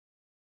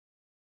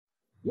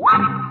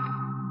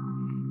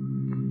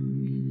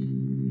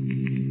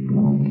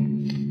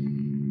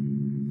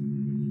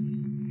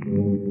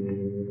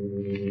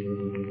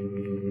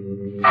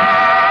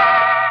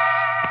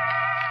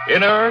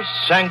Inner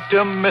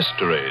Sanctum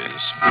Mysteries.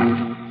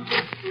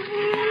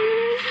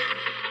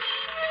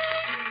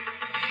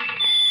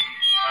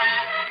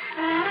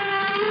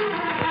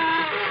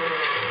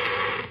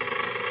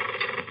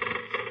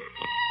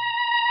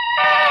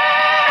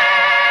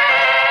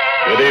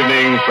 Good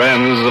evening,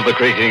 friends of the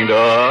creaking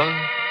door.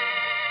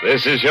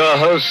 This is your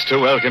host to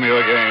welcome you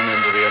again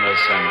into the Inner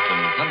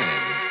Sanctum. Come in.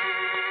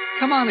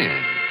 Come on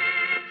in.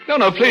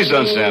 No, please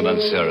don't stand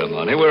on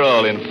ceremony. We're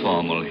all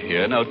informal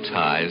here. No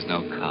ties,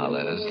 no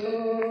collars.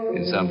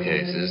 In some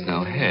cases,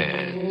 no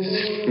heads.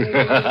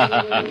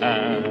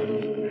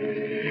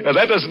 Now,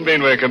 that doesn't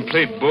mean we're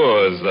complete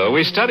bores, though.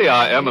 We study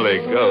our Emily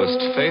ghost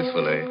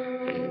faithfully.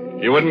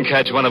 You wouldn't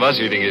catch one of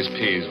us eating his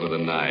peas with a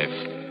knife.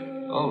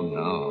 Oh,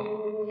 no.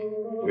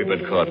 We've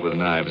been caught with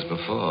knives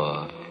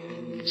before.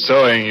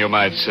 Sewing, you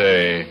might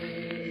say,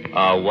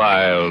 our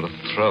wild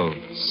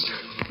throats.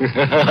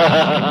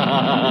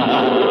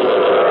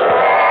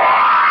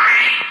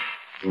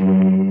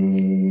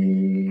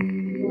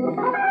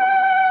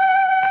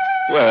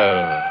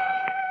 Well,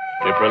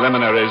 the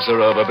preliminaries are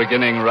over.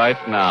 Beginning right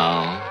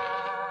now,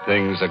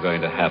 things are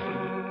going to happen.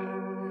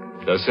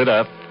 So sit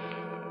up,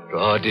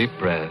 draw a deep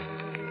breath,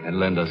 and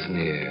lend us an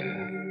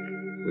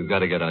ear. We've got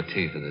to get our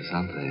teeth into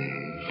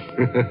something.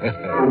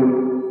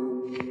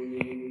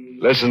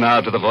 Listen now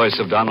to the voice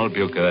of Donald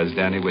Bucher as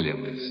Danny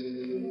Williams,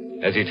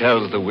 as he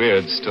tells the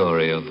weird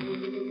story of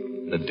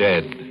the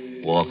dead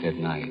walk at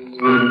night.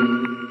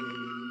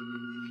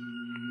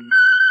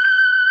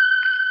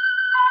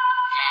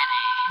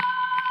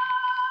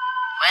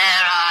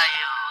 Where are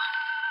you?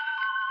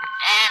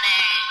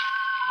 Danny!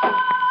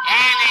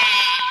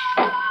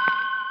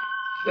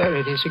 There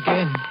it is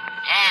again.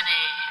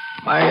 Danny!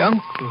 My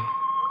uncle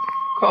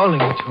calling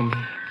to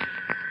me,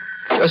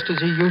 just as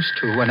he used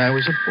to when I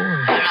was a boy.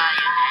 Where are you, Danny?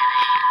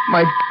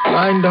 My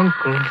blind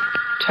uncle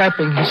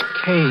tapping his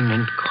cane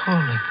and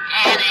calling.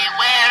 Danny,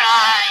 where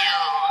are you?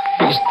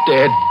 He's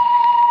dead.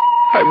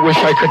 I wish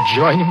I could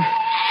join him.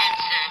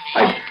 Answer me.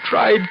 I've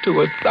tried to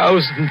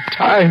 1,000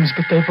 times,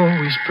 but they've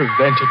always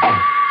prevented me.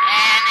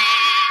 Danny!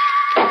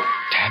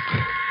 Tap.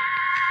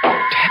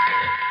 Tap.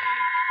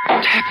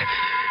 Tap.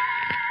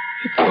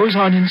 It goes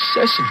on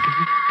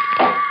incessantly.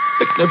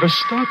 It never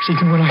stops.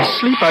 Even when I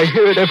sleep, I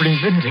hear it every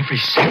minute, every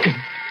second.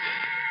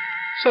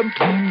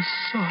 Sometimes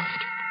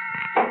soft.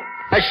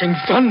 Crashing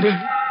thunder.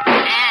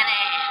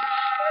 Danny!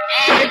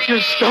 Can't you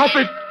stop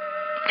it?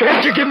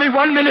 Can't you give me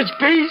 1 minute's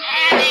peace?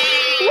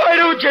 Danny! Why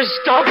don't you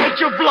stop it,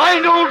 you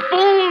blind old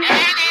fool?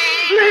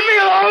 Danny! Leave me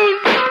alone!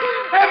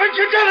 Haven't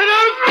you done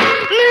enough?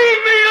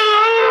 Leave me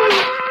alone!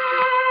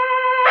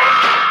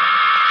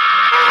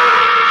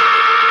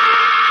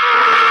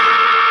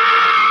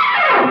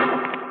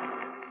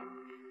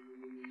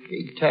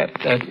 He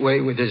tapped that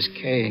way with his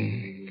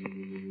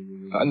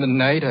cane. On the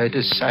night I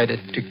decided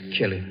to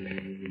kill him.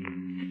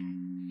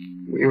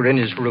 We were in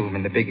his room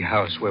in the big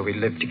house where we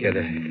lived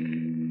together.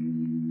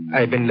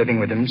 I'd been living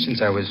with him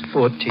since I was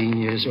 14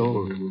 years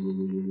old.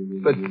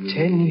 For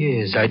 10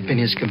 years, I'd been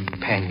his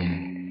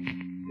companion,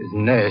 his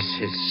nurse,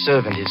 his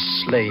servant, his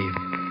slave.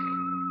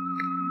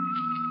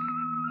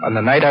 On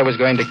the night I was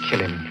going to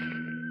kill him,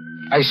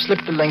 I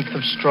slipped a length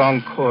of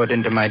strong cord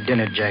into my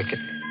dinner jacket.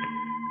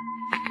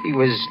 He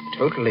was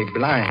totally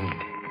blind,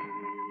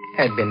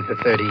 had been for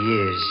 30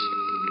 years.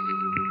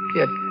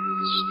 Yet,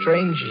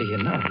 strangely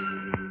enough,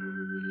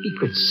 he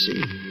could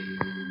see.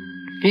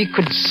 He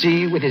could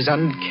see with his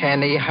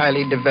uncanny,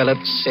 highly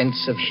developed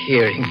sense of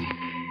hearing.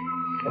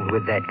 And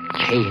with that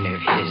cane of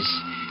his,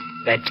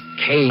 that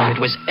cane that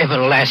was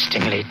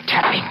everlastingly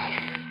tapping.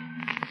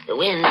 The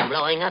wind's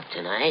blowing up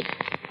tonight.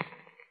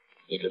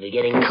 It'll be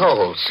getting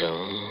cold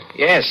soon.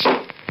 Yes,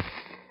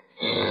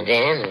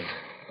 Dan, have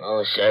all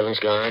the servants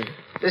gone?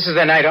 this is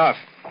their night off.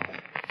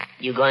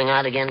 You going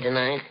out again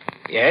tonight?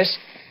 Yes?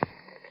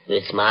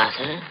 With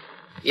Martha?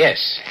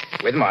 Yes,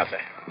 with Martha.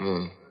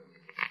 Will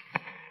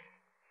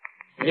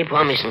you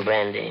pour me some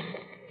brandy?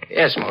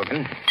 Yes,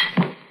 Morgan.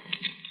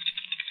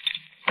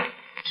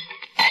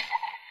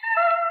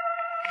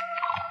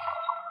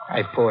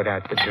 I poured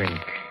out the drink.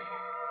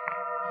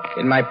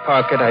 In my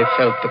pocket, I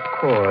felt the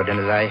cord, and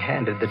as I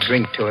handed the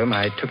drink to him,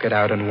 I took it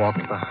out and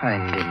walked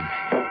behind him.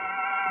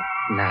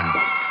 Now,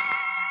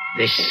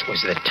 this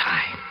was the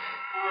time.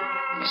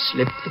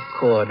 Slip the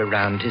cord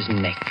around his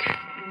neck.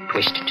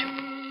 Twist it.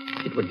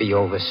 It would be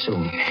over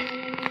soon.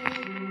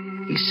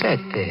 He sat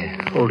there,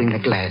 holding the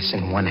glass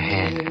in one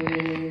hand.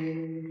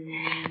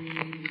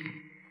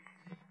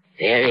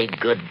 Very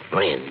good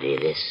brandy,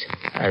 this.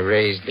 I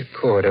raised the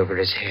cord over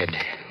his head.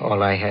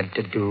 All I had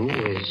to do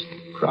was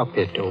drop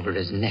it over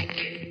his neck.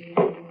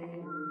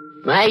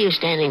 Why are you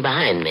standing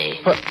behind me?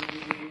 Well,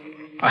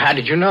 how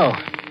did you know?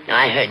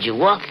 I heard you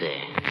walk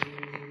there.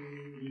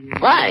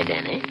 Why,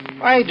 Danny?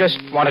 I just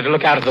wanted to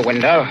look out of the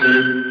window.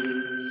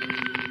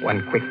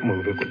 One quick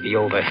move, it would be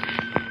over.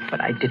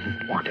 But I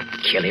didn't want to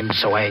kill him,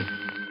 so I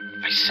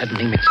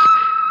suddenly mixed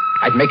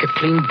it. I'd make a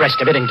clean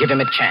breast of it and give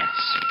him a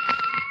chance.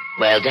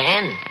 Well,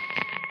 Dan,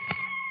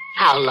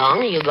 how long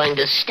are you going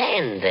to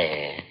stand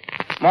there?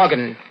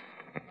 Morgan,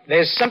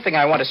 there's something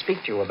I want to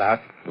speak to you about.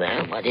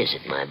 Well, what is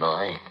it, my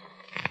boy?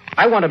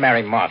 I want to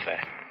marry Martha.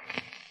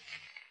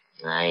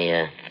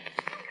 I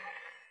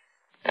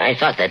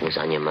thought that was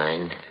on your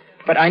mind.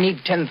 But I need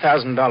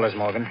 $10,000,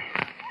 Morgan.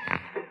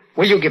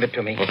 Will you give it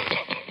to me?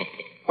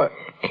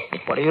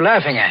 What are you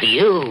laughing at?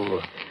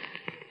 You.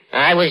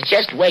 I was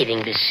just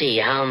waiting to see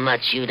how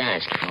much you'd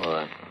ask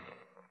for.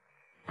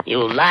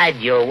 You lied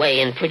your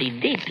way in pretty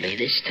deeply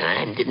this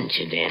time, didn't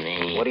you,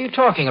 Danny? What are you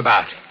talking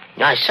about?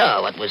 I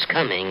saw what was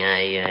coming.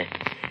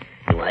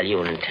 While you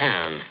were in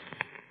town,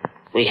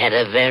 we had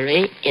a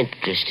very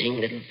interesting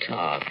little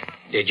talk.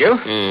 Did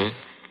you?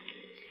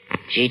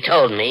 She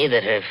told me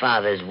that her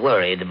father's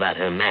worried about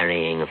her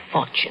marrying a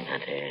fortune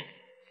hunter.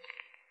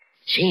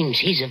 Seems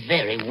he's a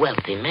very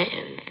wealthy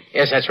man.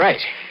 Yes, that's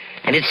right.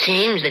 And it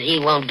seems that he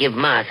won't give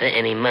Martha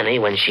any money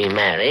when she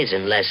marries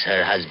unless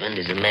her husband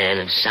is a man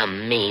of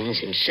some means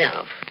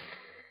himself.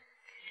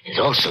 It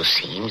also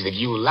seems that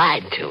you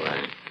lied to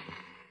her.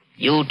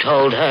 You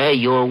told her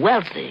you're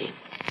wealthy.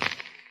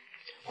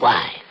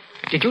 Why?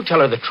 Did you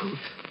tell her the truth?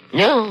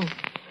 No.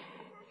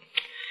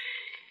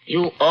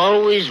 You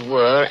always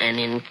were an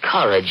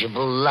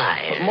incorrigible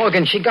liar.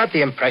 Morgan, she got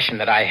the impression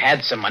that I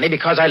had some money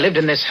because I lived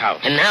in this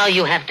house. And now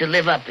you have to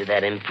live up to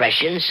that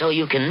impression so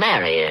you can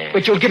marry her.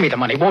 But you'll give me the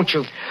money, won't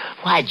you?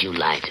 Why'd you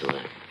lie to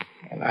her?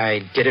 Well, I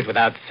did it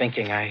without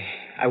thinking.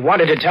 I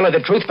wanted to tell her the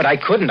truth, but I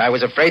couldn't. I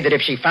was afraid that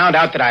if she found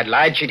out that I'd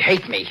lied, she'd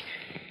hate me.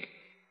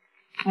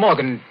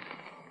 Morgan,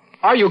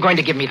 are you going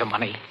to give me the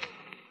money?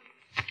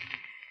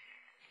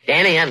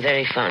 Danny, I'm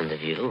very fond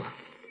of you.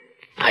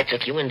 I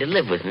took you in to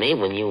live with me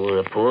when you were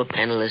a poor,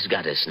 penniless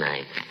gutter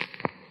snipe.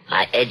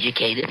 I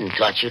educated and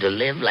taught you to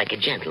live like a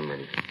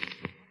gentleman.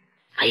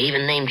 I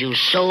even named you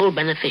sole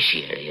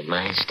beneficiary of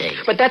my estate.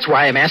 But that's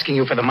why I'm asking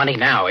you for the money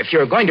now. If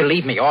you're going to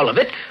leave me all of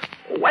it,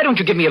 why don't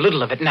you give me a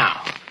little of it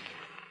now?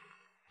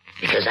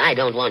 Because I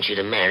don't want you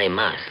to marry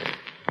Martha.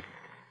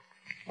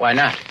 Why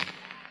not?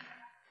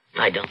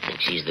 I don't think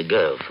she's the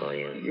girl for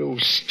you. You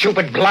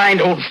stupid,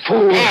 blind old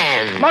fool.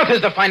 Dan!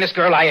 Martha's the finest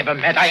girl I ever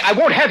met. I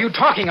won't have you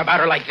talking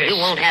about her like this. You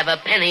won't have a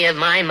penny of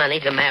my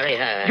money to marry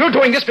her. You're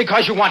doing this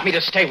because you want me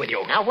to stay with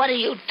you. Now, what are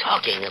you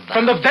talking about?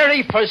 From the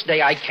very first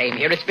day I came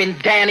here, it's been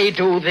Danny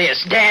do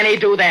this, Danny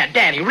do that.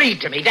 Danny,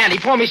 read to me. Danny,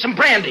 pour me some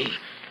brandy.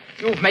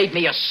 You've made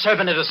me a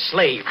servant and a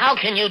slave. How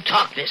can you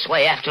talk this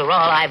way after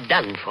all I've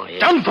done for you?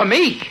 Done for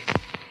me?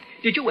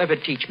 Did you ever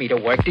teach me to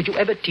work? Did you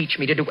ever teach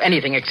me to do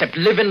anything except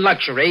live in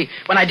luxury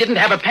when I didn't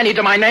have a penny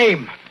to my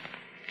name?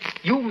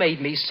 You made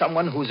me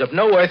someone who's of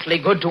no earthly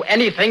good to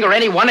anything or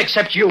anyone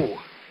except you.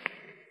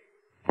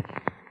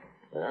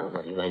 Well,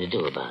 what are you going to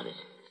do about it?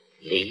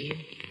 Leave?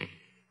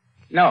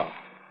 No.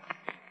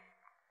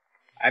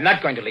 I'm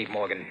not going to leave,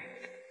 Morgan.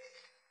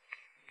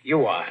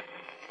 You are.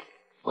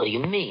 What do you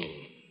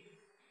mean?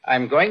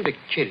 I'm going to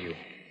kill you.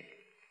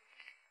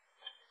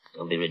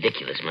 Don't be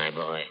ridiculous, my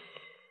boy.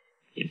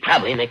 You'd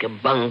probably make a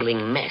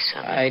bungling mess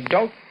of it. I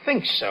don't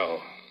think so.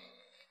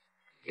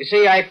 You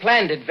see, I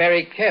planned it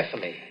very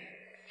carefully.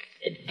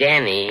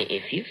 Danny,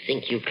 if you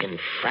think you can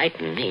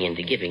frighten me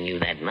into giving you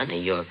that money,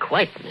 you're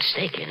quite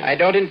mistaken. I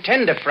don't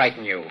intend to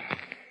frighten you.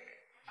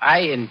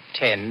 I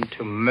intend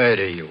to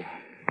murder you.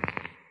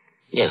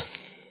 You're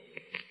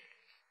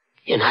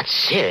not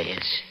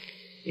serious.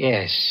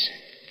 Yes,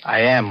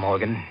 I am,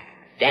 Morgan.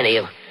 Danny,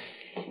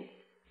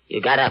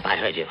 you got up. I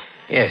heard you.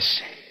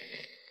 Yes.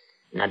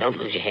 Now, don't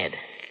lose your head.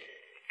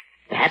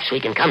 Perhaps we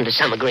can come to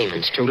some agreement.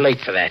 It's too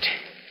late for that.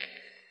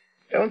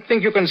 Don't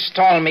think you can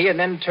stall me and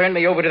then turn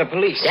me over to the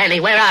police. Danny,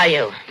 where are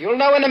you? You'll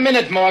know in a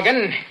minute,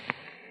 Morgan.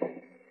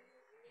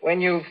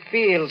 When you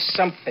feel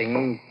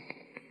something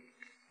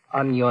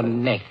on your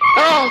neck.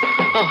 Oh.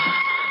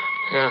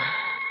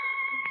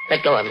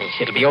 Let go of me.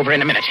 It'll be over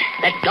in a minute.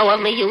 Let go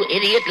of me, you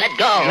idiot. Let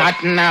go.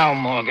 Not now,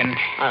 Morgan.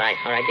 All right,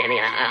 Danny.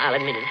 I'll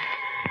admit it.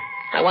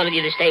 I wanted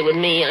you to stay with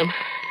me.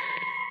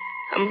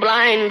 I'm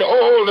blind,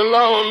 old,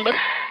 alone, but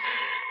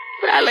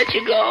I'll let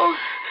you go.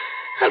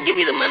 I'll give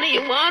you the money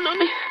you want,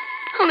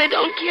 only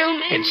don't kill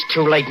me. It's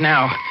too late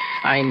now.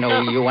 I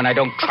know you, and I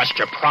don't trust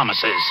your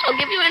promises. I'll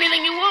give you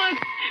anything you want.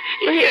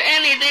 You hear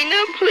anything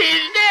now,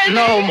 please, Danny.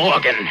 No,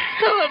 Morgan.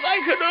 Oh, if I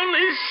could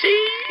only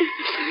see.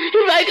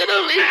 If I could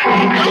only...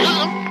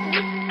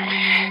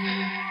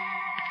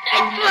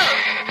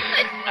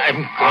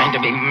 I'm going to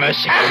be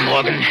merciful,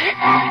 Morgan.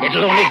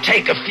 It'll only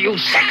take a few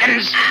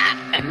seconds,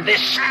 and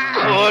this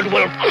cord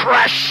will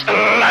crush the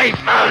life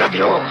out of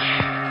you.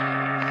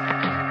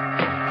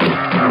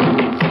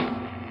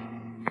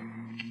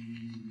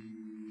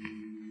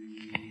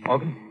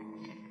 Morgan?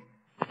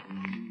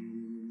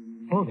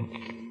 Morgan?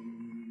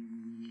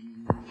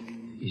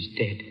 He's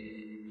dead.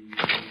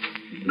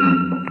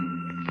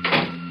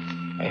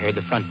 I heard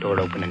the front door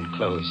open and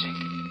close.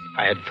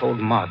 I had told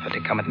Martha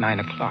to come at 9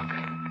 o'clock.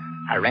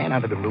 I ran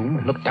out of the room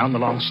and looked down the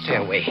long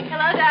stairway.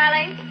 Hello,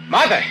 darling.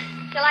 Martha!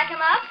 Shall I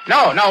come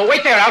up? No,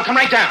 wait there. I'll come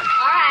right down.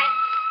 All right.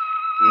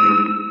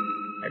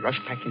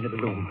 rushed back into the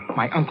room.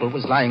 My uncle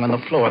was lying on the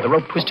floor, the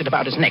rope twisted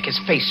about his neck, his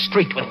face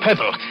streaked with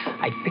purple.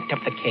 I picked up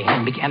the cane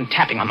and began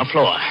tapping on the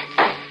floor.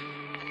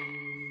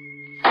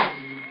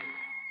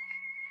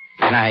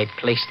 Then I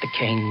placed the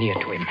cane near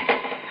to him.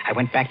 I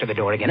went back to the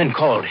door again and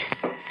called.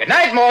 Good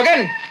night,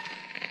 Morgan.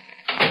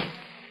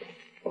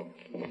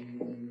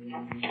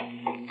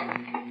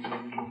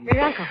 Your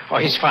uncle. Oh,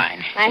 he's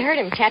fine. I heard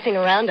him tapping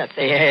around up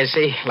there. Yes,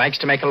 he likes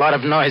to make a lot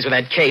of noise with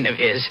that cane of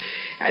his.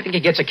 I think he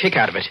gets a kick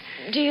out of it.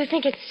 Do you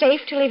think it's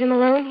safe to leave him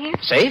alone here?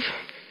 Safe?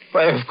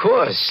 Well, of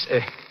course.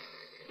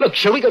 Look,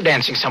 shall we go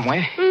dancing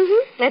somewhere?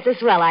 Mm-hmm. That's a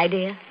swell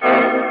idea.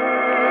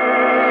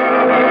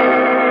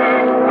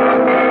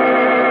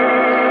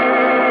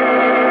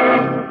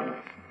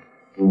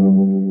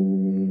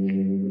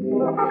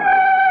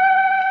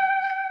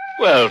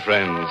 Well,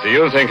 friends, do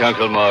you think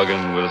Uncle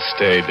Morgan will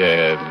stay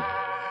dead?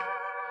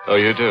 Oh,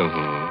 you do,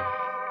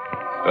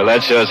 Well,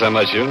 that shows how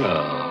much you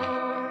know.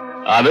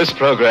 On this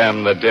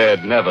program, the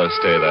dead never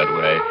stay that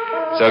way.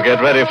 So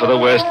get ready for the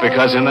worst,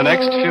 because in the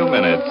next few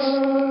minutes,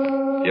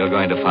 you're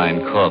going to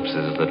find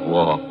corpses that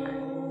walk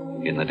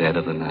in the dead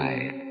of the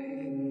night.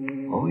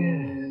 Oh,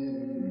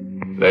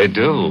 yes. They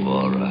do,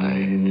 all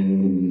right.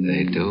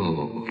 They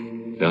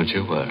do. Don't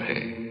you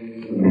worry.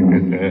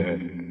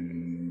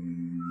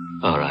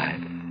 All right.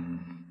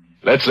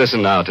 Let's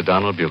listen now to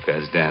Donald Bucher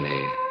as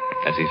Danny,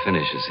 as he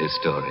finishes his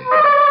story.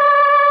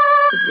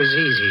 It was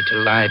easy to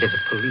lie to the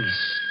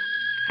police.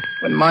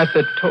 When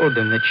Martha told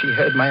them that she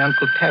heard my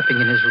uncle tapping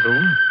in his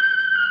room,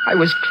 I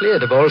was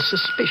cleared of all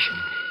suspicion.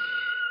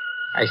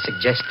 I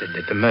suggested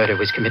that the murder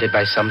was committed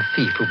by some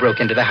thief who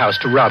broke into the house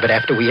to rob it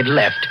after we had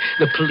left.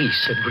 The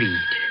police agreed.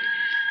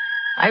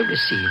 I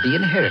received the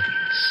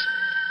inheritance,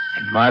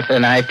 and Martha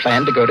and I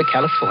planned to go to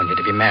California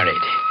to be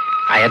married.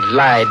 I had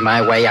lied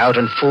my way out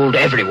and fooled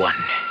everyone.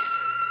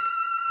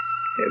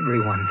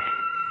 Everyone.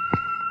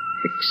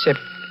 Except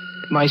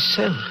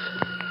myself.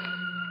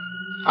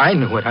 I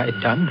knew what I'd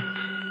done.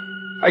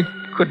 I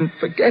couldn't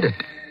forget it.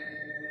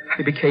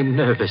 I became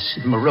nervous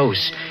and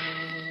morose.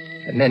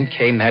 And then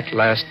came that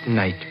last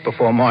night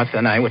before Martha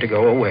and I were to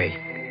go away.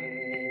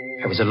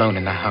 I was alone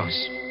in the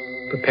house,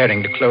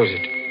 preparing to close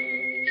it.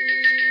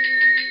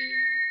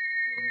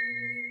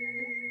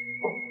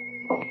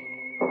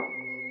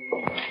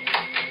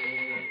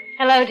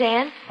 Hello,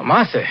 Dan. Oh,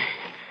 Martha.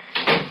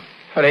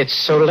 Well, it's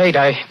so late,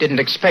 I didn't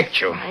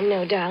expect you. I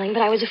know, darling,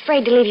 but I was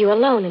afraid to leave you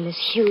alone in this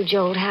huge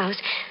old house.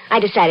 I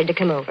decided to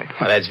come over.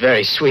 Well, that's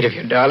very sweet of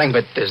you, darling,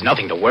 but there's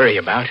nothing to worry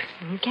about.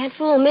 You can't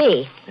fool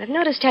me. I've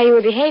noticed how you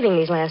were behaving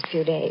these last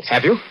few days.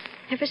 Have you?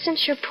 Ever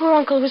since your poor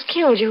uncle was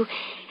killed, you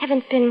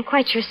haven't been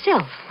quite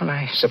yourself. Well,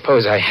 I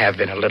suppose I have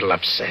been a little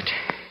upset.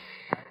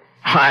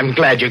 I'm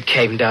glad you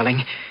came,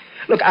 darling.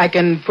 Look, I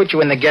can put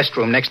you in the guest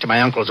room next to my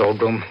uncle's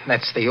old room.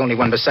 That's the only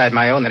one beside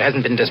my own that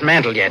hasn't been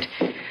dismantled yet.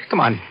 Come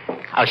on.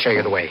 I'll show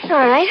you the way. All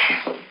right.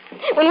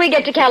 When we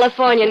get to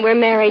California and we're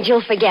married,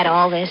 you'll forget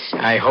all this.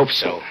 I hope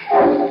so.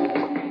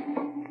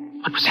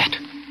 What was that?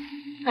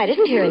 I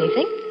didn't hear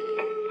anything.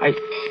 I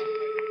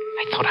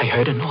thought I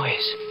heard a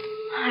noise.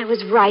 I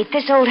was right.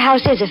 This old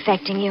house is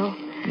affecting you.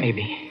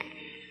 Maybe.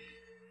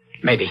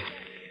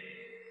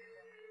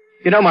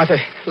 You know, Martha,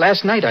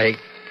 last night I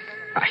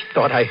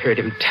thought I heard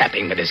him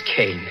tapping with his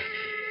cane.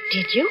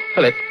 Did you?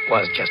 Well, it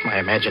was just my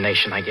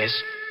imagination, I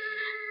guess.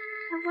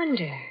 I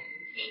wonder.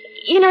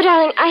 You know,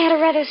 darling, I had a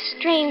rather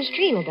strange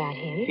dream about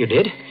him. You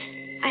did?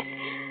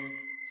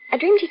 I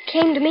dreamed he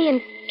came to me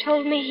and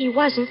told me he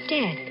wasn't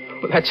dead.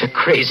 Well, that's a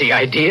crazy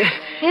idea.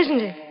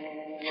 Isn't it?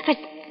 But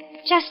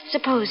just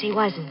suppose he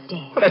wasn't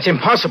dead. Well, that's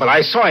impossible.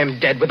 I saw him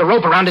dead with a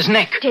rope around his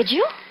neck. Did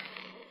you?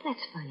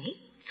 That's funny.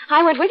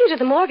 I went with you to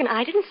the morgue and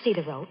I didn't see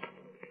the rope.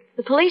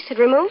 The police had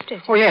removed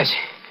it. Oh, yes.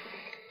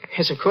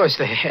 Yes, of course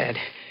they had.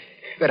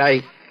 But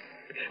I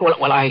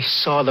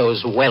saw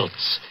those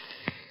welts.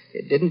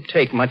 It didn't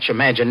take much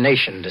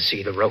imagination to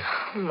see the rope.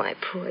 Oh, my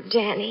poor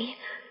Danny.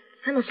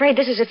 I'm afraid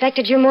this has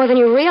affected you more than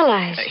you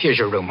realize. Here's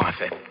your room,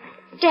 Martha.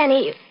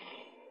 Danny,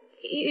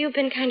 you've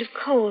been kind of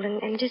cold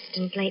and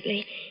distant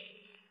lately.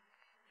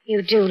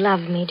 You do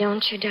love me,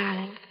 don't you,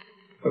 darling?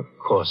 Of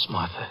course,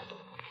 Martha.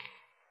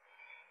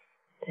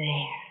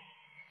 There.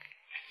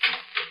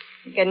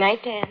 Good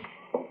night, Dan.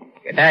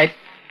 Good night.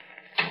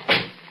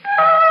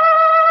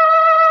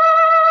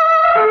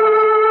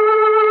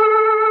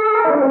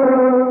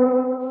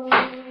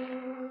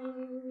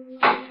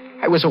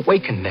 I was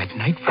awakened that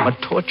night from a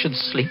tortured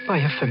sleep by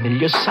a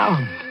familiar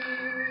sound.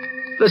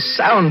 The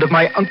sound of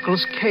my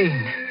uncle's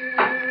cane,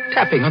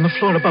 tapping on the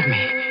floor above me.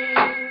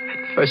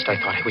 At first I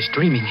thought I was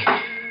dreaming,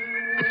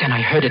 but then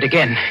I heard it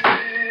again.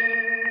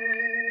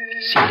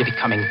 It seemed to be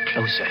coming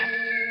closer,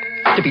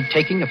 to be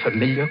taking a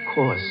familiar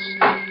course.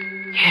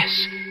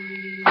 Yes,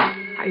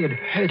 I had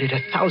heard it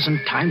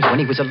 1,000 times when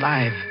he was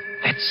alive.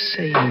 That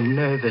same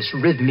nervous,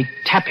 rhythmic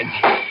tapping.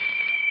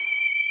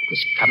 It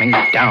was coming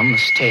down the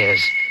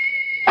stairs.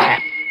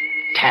 Tap,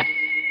 tap,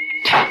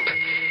 tap.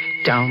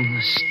 Down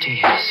the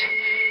stairs.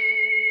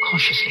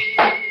 Cautiously,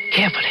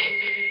 carefully.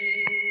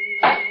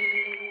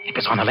 It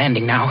was on the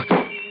landing now.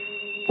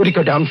 Would it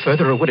go down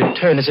further, or would it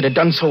turn as it had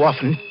done so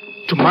often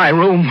to my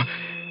room?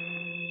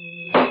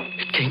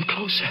 It came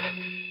closer.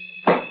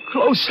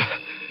 Closer.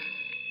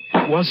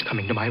 It was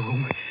coming to my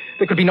room.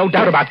 There could be no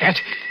doubt about that.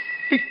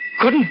 It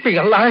couldn't be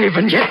alive,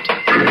 and yet...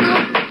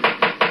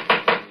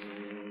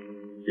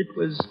 It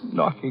was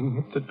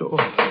knocking at the door.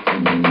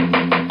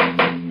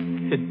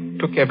 It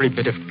took every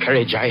bit of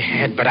courage I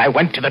had, but I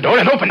went to the door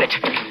and opened it.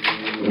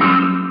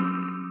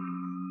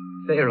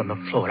 There on the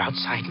floor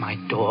outside my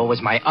door was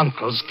my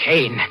uncle's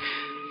cane.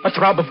 A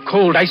throb of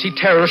cold, icy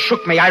terror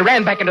shook me. I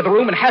ran back into the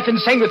room, and half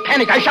insane with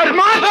panic, I shouted,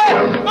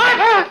 "Martha!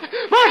 Martha!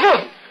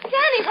 Martha!"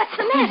 Danny, what's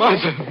the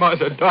matter?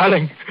 Martha,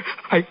 darling.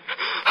 I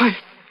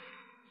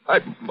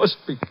must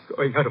be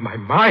going out of my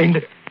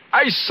mind.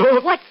 I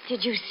saw... What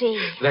did you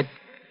see? That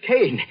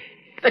cane.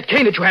 That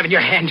cane that you have in your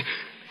hand.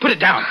 Put it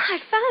down. I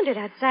found it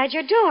outside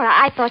your door.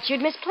 I thought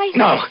you'd misplaced it.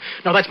 No,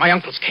 that's my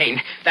uncle's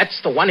cane. That's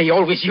the one he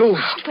always used.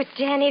 Oh, but,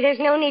 Danny, there's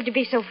no need to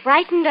be so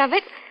frightened of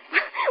it.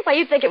 Why,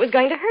 you'd think it was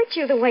going to hurt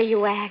you the way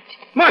you act.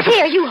 Martha!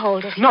 Here, you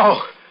hold it.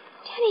 No.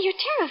 Danny, you're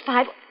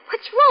terrified.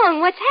 What's wrong?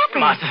 What's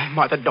happening?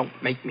 Martha, don't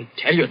make me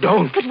tell you.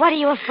 Don't. But what are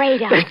you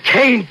afraid of? The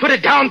cane. Put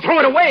it down. Throw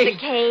it away. The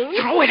cane?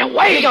 Throw it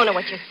away. You don't know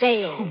what you're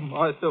saying. Oh,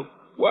 Martha,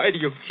 why do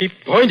you keep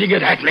pointing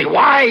it at me?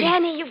 Why?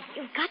 Danny,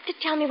 you've got to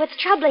tell me what's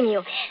troubling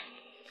you.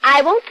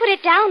 I won't put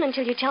it down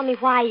until you tell me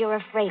why you're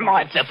afraid of it.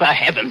 Martha, for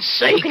heaven's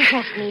sake. You can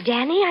trust me,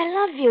 Danny. I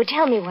love you.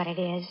 Tell me what it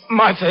is.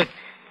 Martha.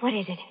 What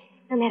is it?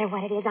 No matter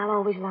what it is, I'll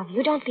always love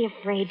you. Don't be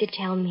afraid to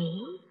tell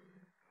me.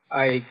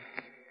 I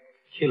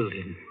killed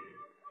him.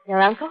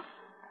 Your uncle?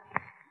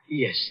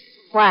 Yes.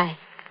 Why?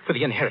 For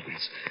the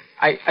inheritance.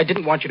 I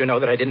didn't want you to know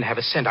that I didn't have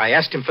a cent. I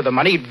asked him for the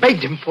money,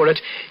 begged him for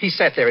it. He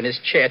sat there in his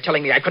chair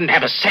telling me I couldn't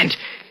have a cent.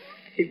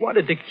 He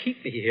wanted to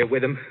keep me here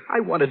with him. I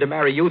wanted to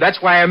marry you.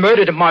 That's why I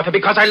murdered him, Martha,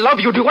 because I love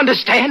you. Do you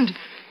understand?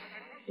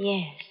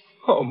 Yes.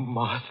 Oh,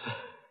 Martha.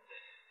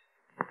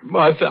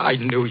 Martha, I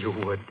knew you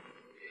would.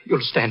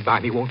 You'll stand by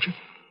me, won't you?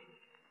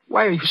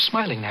 Why are you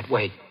smiling that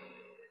way?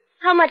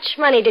 How much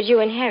money did you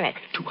inherit?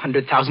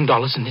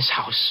 $200,000 in this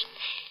house.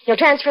 You'll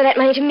transfer that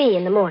money to me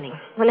in the morning.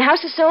 When the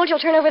house is sold, you'll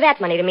turn over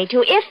that money to me,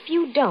 too. If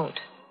you don't,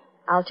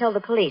 I'll tell the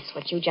police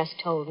what you just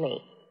told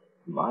me.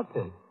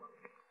 Martha,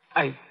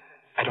 I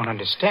don't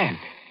understand.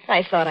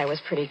 I thought I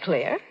was pretty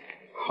clear.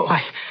 Oh,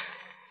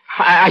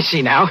 I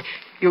see now.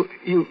 You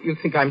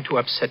think I'm too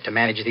upset to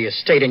manage the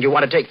estate, and you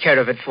want to take care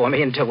of it for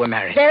me until we're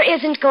married. There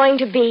isn't going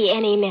to be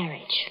any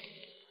marriage.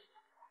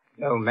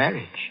 No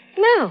marriage?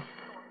 No.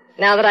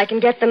 Now that I can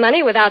get the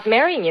money without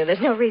marrying you,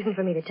 there's no reason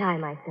for me to tie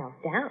myself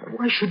down.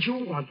 Why should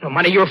you want the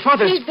money? Your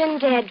father's... He's been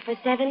dead for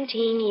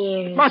 17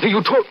 years. Martha,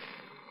 you told...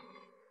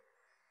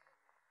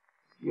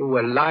 You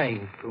were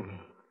lying to me.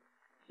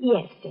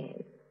 Yes,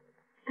 Dan.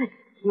 But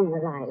you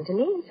were lying to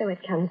me, and so it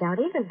comes out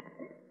even.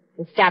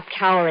 And stop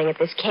cowering at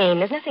this cane.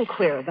 There's nothing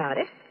queer about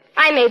it.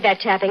 I made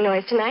that tapping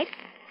noise tonight.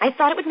 I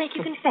thought it would make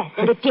you confess,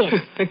 and it did.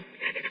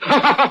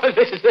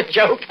 This is a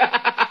joke.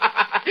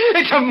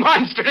 It's a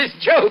monstrous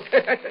joke.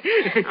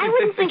 I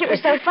wouldn't think it was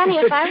so funny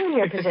if I were in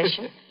your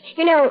position.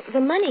 You know,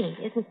 the money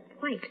isn't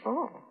quite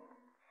all.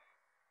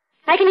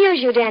 I can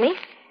use you, Danny.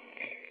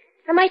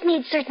 I might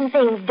need certain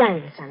things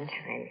done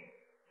sometime.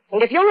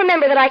 And if you'll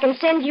remember that I can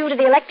send you to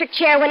the electric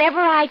chair whenever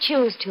I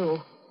choose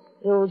to,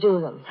 you'll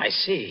do them. I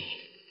see.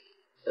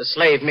 The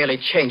slave merely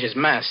changes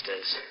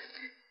masters.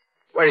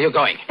 Where are you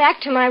going? Back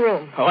to my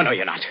room. Oh, no,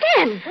 you're not.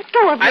 Dan, let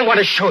go of me. I want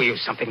to show you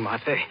something,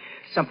 Martha.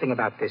 Something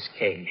about this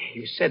cane.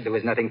 You said there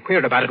was nothing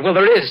queer about it. Well,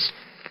 there is.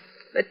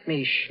 Let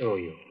me show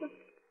you.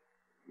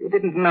 You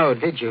didn't know,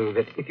 did you,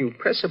 that if you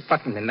press a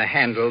button in the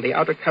handle, the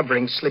outer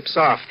covering slips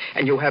off,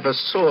 and you have a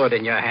sword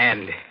in your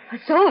hand? A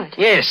sword?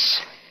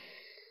 Yes.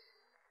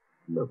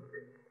 Look.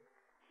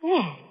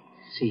 Yes.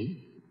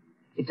 See?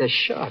 It's a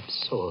sharp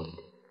sword,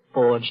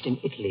 forged in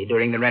Italy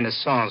during the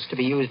Renaissance to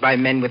be used by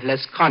men with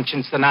less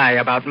conscience than I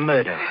about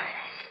murder.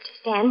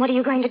 Dan, what are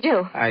you going to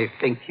do? I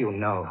think you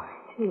know.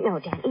 No,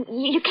 Dan,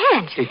 you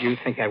can't. Did you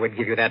think I would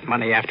give you that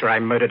money after I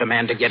murdered a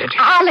man to get it?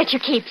 I'll let you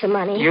keep the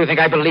money. You think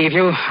I believe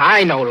you?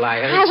 I know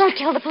liars. I won't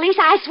tell the police.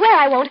 I swear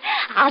I won't.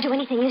 I'll do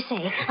anything you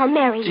say. I'll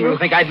marry you. Do you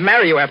think I'd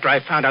marry you after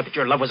I found out that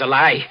your love was a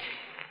lie?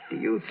 Do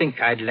you think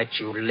I'd let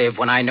you live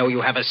when I know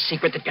you have a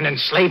secret that can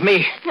enslave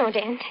me? No,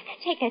 Dan.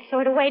 Take that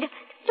sword away.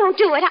 Don't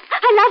do it.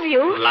 I love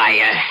you.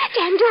 Liar.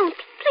 Dan, don't.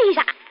 Please.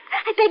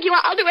 I beg you.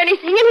 I'll do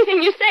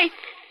anything you say.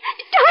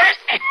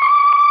 Don't.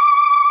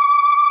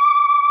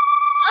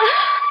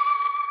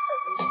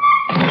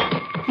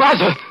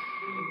 Martha!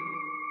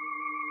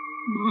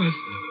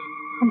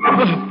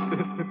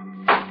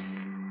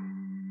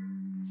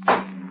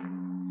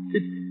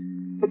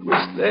 It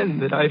was then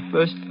that I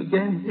first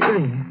began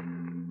hearing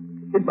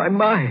in my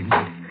mind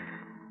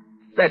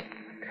that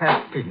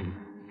tapping,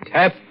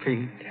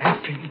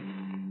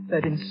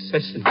 that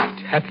incessant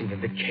tapping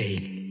of the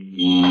cane.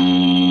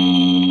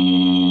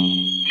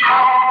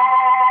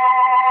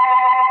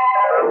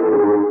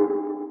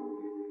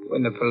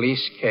 When the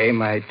police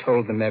came, I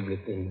told them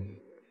everything.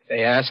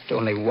 They asked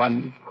only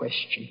one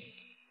question.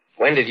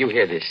 When did you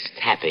hear this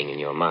tapping in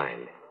your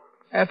mind?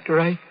 After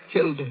I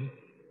killed her.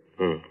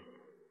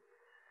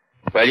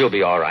 Well, you'll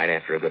be all right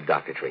after a good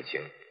doctor treats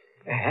you.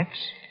 Perhaps.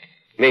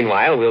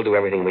 Meanwhile, we'll do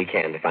everything we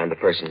can to find the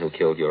person who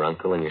killed your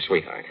uncle and your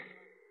sweetheart.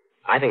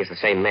 I think it's the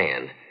same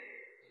man.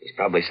 He's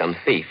probably some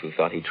thief who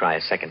thought he'd try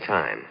a second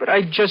time. But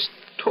I just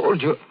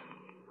told you,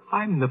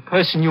 I'm the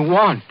person you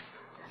want.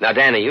 Now,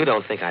 Danny, you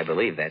don't think I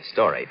believe that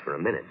story for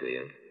a minute, do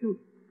you?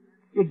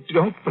 You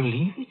don't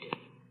believe it?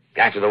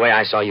 After the way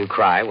I saw you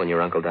cry when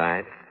your uncle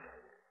died?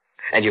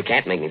 And you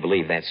can't make me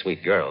believe that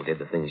sweet girl did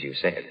the things you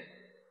said.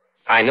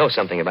 I know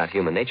something about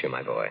human nature,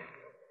 my boy.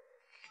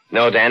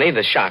 No, Danny,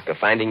 the shock of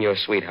finding your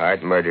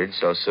sweetheart murdered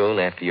so soon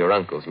after your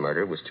uncle's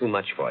murder was too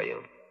much for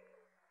you.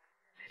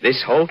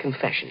 This whole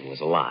confession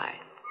was a lie.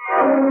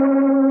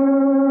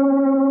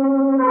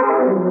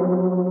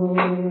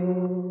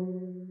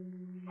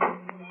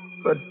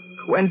 For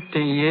 20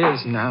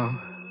 years now,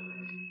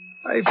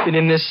 I've been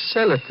in this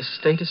cell at the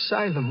state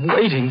asylum,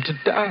 waiting to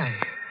die.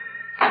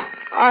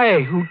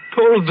 I, who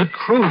told the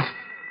truth,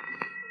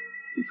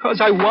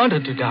 because I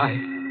wanted to die.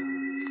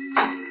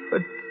 For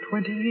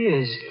 20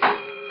 years,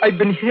 I've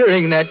been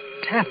hearing that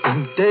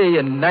tapping day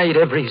and night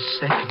every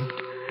second.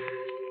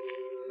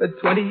 For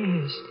 20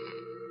 years,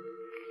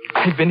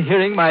 I've been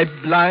hearing my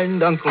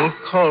blind uncle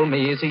call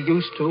me as he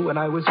used to when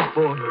I was a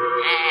boy. Dan,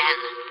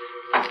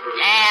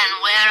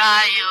 where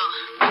are you?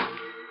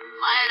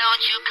 Why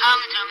don't you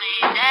come to me,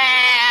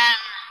 Dan?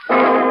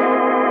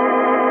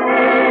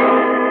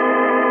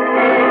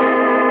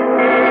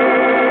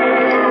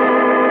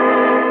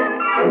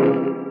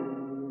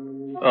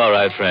 All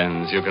right,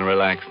 friends, you can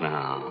relax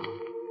now.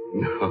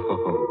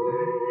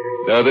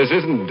 No, this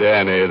isn't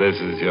Danny. This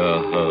is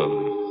your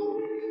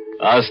host.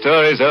 Our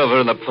story's over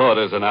and the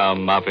porters are now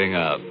mopping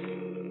up.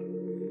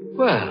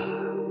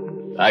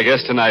 Well, I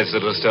guess tonight's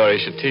little story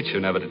should teach you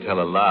never to tell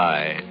a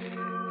lie.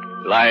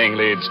 Lying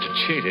leads to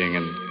cheating,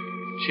 and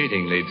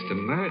cheating leads to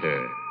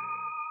murder.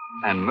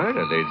 And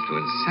murder leads to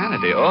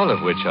insanity, all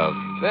of which are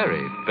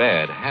very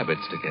bad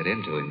habits to get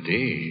into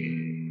indeed.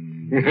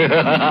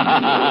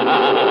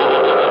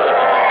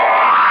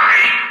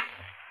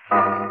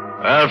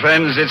 Well,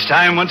 friends, it's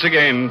time once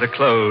again to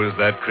close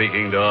that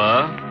creaking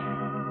door.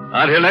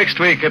 Until next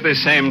week at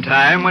this same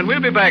time, when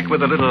we'll be back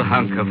with a little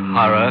hunk of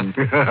horror.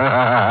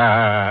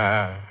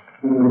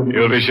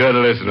 You'll be sure to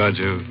listen, won't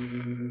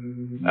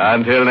you?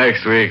 Until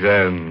next week,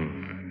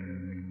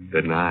 then.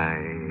 Good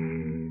night.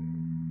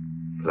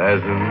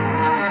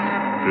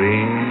 Pleasant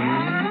dreams.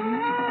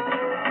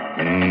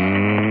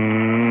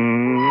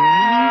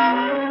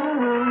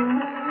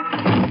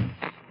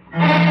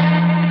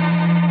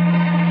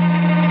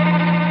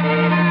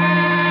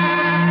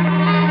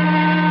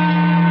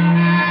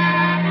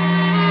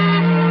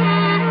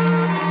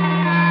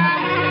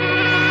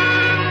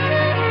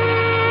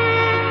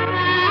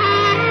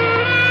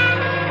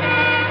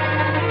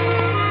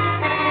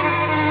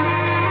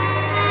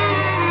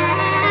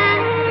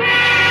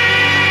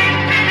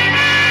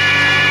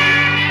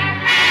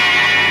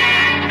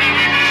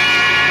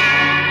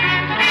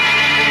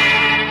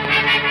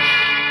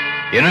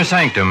 Inner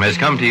Sanctum has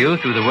come to you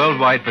through the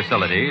worldwide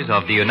facilities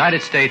of the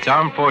United States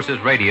Armed Forces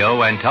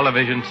Radio and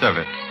Television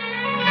Service.